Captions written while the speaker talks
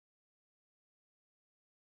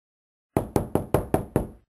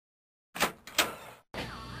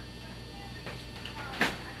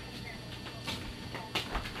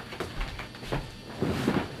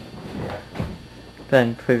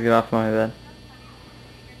Ben, please get off my bed.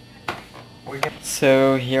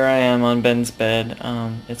 So here I am on Ben's bed.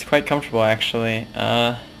 It's quite comfortable actually.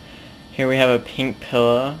 Here we have a pink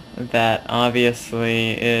pillow that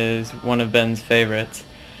obviously is one of Ben's favorites.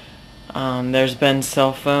 There's Ben's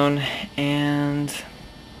cell phone, and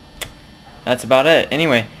that's about it.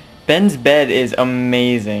 Anyway, Ben's bed is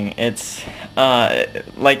amazing. It's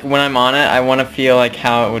like when I'm on it, I want to feel like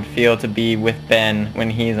how it would feel to be with Ben when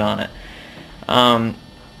he's on it.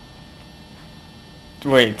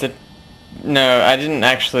 No, I didn't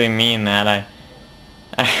actually mean that.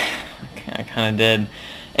 I kind of did.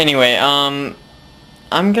 Anyway, I'm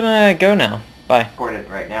gonna go now. Bye. Record it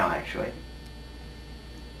right now, actually.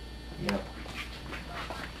 Yep.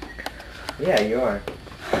 Yeah, you are.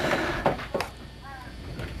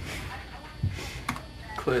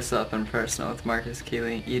 Close up and personal with Marcus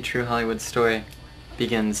Keeley. E True Hollywood Story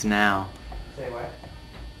begins now. Say what?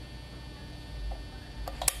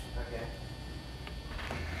 Okay.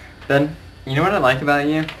 Ben, you know what I like about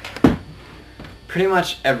you? Pretty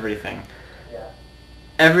much everything. Yeah.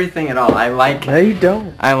 Everything at all. I like. No, you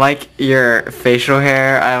don't. I like your facial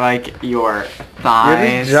hair. I like your thighs.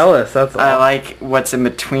 You're just jealous, that's all. I like what's in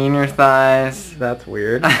between your thighs. That's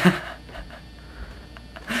weird.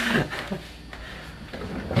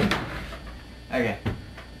 Okay.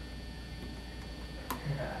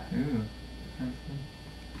 Ooh.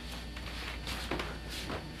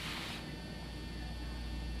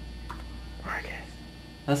 Marcus.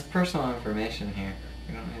 That's personal information here.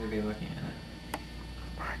 We don't need to be looking at it.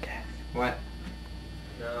 Marcus. What?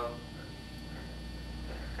 No.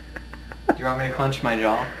 Do you want me to clench my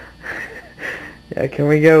jaw? Yeah, can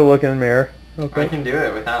we go look in the mirror? Okay. I can do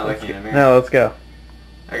it without looking in the mirror. No, let's go.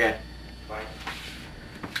 Okay. Fine.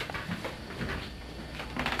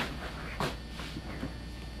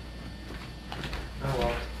 Oh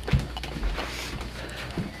well.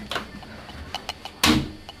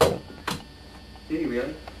 Did you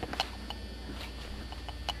really?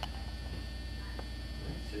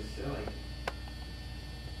 That's just silly.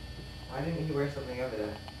 Why didn't he wear something over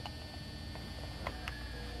there?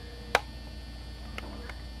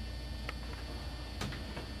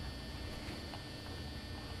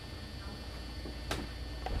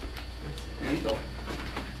 Legal.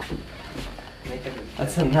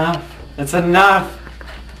 That's enough. That's enough.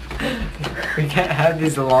 We can't have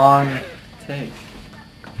these long takes.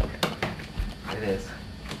 It is.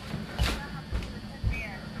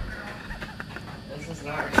 This is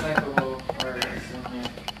not recyclable for us in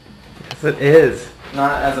here. Yes, it is.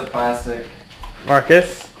 Not as a plastic.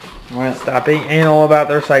 Marcus, What? stop being anal about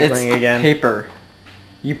the recycling It's again. paper.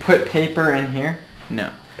 You put paper in here? No.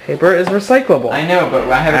 Paper is recyclable. I know, but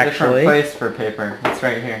I have a Actually. different place for paper. It's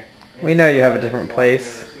right here. We know you have a different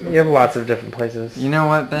place. You have lots of different places. You know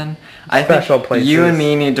what, Ben? I Special think places. you and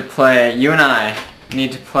me need to play, you and I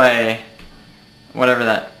need to play whatever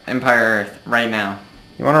that, Empire Earth, right now.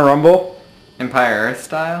 You want to rumble? Empire Earth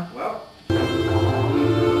style? Well.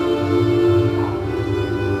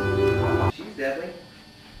 She's deadly.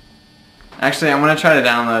 Actually, I'm going to try to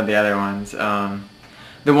download the other ones.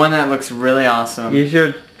 The one that looks really awesome. Use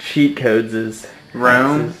your cheat codes as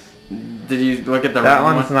Rome. Did you look at the That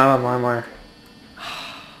Rome one's one? not on LimeWire.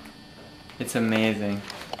 It's amazing.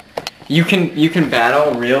 You can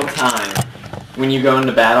battle real time. When you go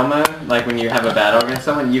into battle mode, like when you have a battle against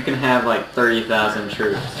someone, you can have like 30,000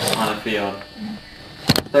 troops on a field.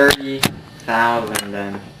 30,000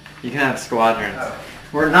 then. You can have squadrons.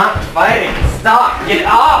 We're not fighting! Stop! Get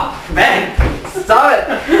off! Ben! Stop it!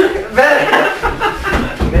 Ben!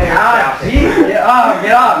 Ah, jeez! Get off!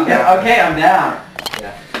 Get off! Okay, I'm down.